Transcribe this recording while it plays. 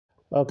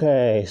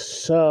Okay,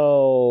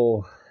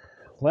 so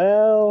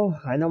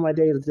I know my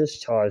date of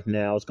discharge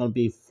now. It's gonna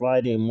be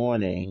Friday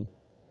morning,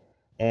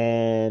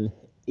 and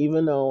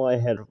even though I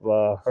had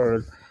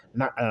heard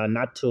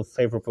not too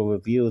favorable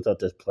reviews of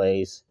this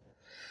place,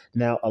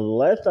 now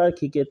unless I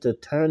could get the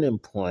turning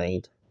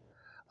point,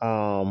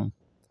 um,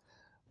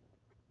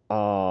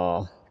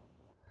 uh,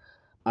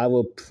 I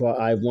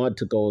want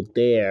to go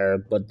there,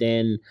 but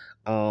then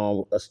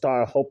a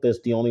Star Hope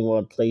is the only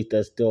one place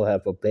that still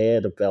have a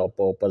bed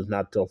available, but it's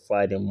not till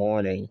Friday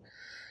morning,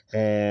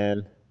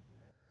 and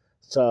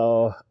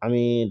so I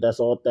mean, that's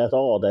all. That's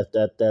all.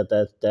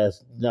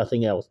 That's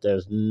nothing else.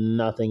 There's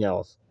nothing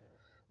else.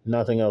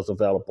 Nothing else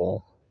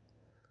available.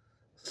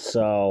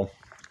 So,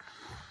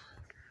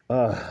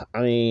 I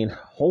mean,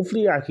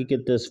 hopefully I could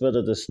get this rid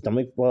of the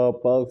stomach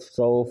bug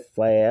so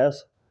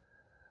fast.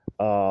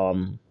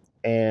 Um,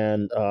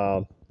 and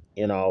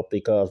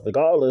because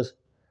regardless,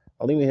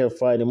 I'll leave here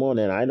Friday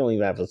morning. I don't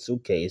even have a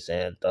suitcase,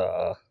 and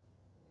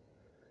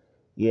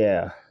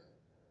yeah,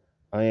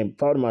 I mean,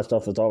 part of my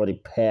stuff is already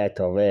packed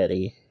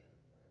already,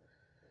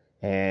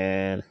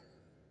 and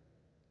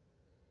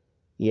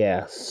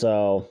yeah,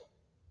 so.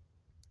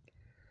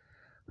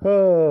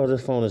 Oh,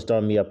 this phone has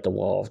done me up the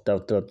wall.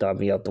 Done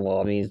me up the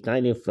wall. I mean, it's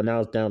 90 for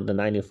now. It's down to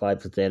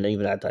 95%.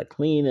 Even after I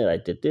clean it, I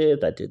did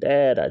this, I did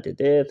that, I did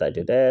this, I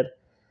did that.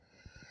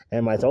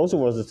 And my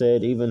social worker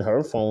said even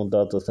her phone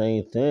does the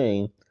same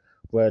thing,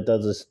 where it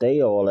doesn't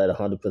stay all at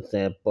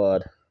 100%.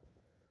 But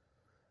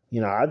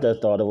I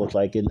just thought it was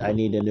like I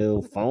need a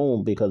new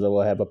phone because it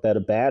will have a better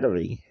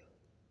battery.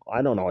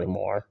 I don't know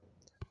anymore.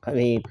 I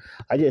mean,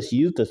 I just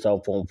use the cell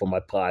phone for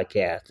my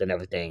podcast and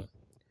everything.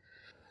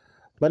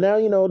 But now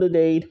you know the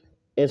date.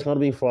 It's gonna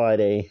be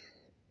Friday.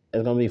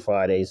 It's gonna be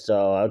Friday,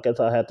 so I guess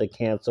I'll have to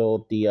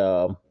cancel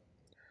the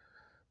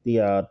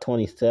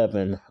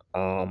 27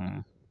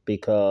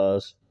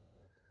 because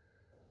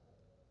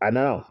I don't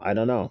know, I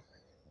don't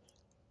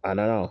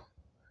know.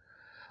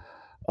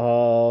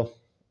 Uh,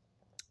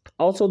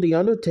 Also, the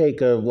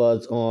Undertaker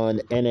was on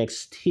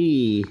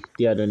NXT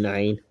the other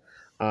night.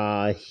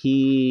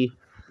 He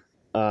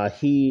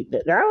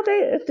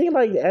nowadays it seems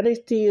like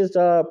NXT is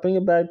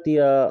bringing back the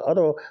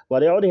other. Well,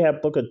 they already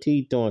have Booker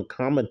T doing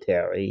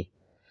commentary.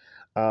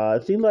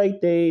 It seems like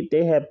they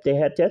had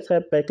just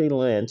had Becky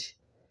Lynch.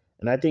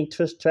 And I think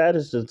Trish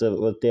Stratus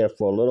was there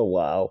for a little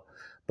while.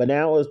 But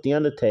now it's The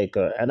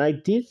Undertaker. And I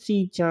did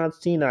see John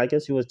Cena. I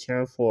guess he was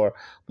cheering for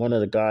one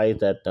of the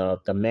guys at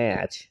the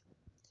match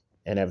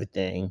and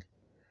everything.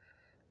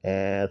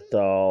 And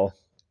so,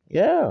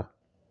 yeah.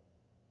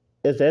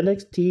 Is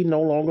NXT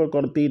no longer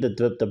going to be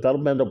the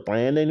developmental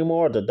brand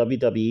anymore, the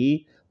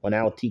WWE, well,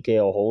 now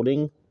TKO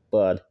Holding?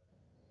 But,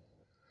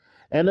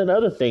 and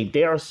another thing,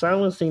 they are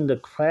silencing the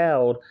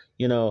crowd,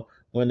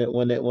 when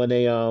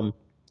they,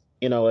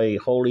 a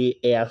holy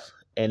F,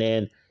 and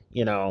then,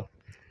 you know,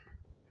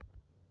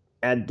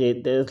 and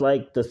there's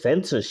like the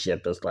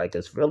censorship is like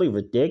it's really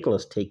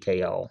ridiculous.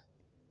 TKO,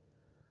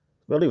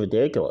 really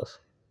ridiculous.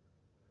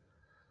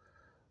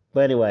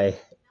 But anyway,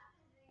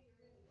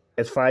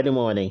 it's Friday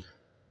morning.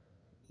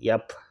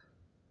 Yep.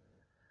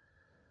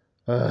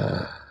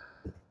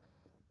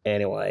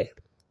 Anyway,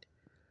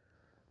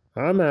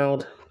 I'm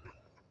out.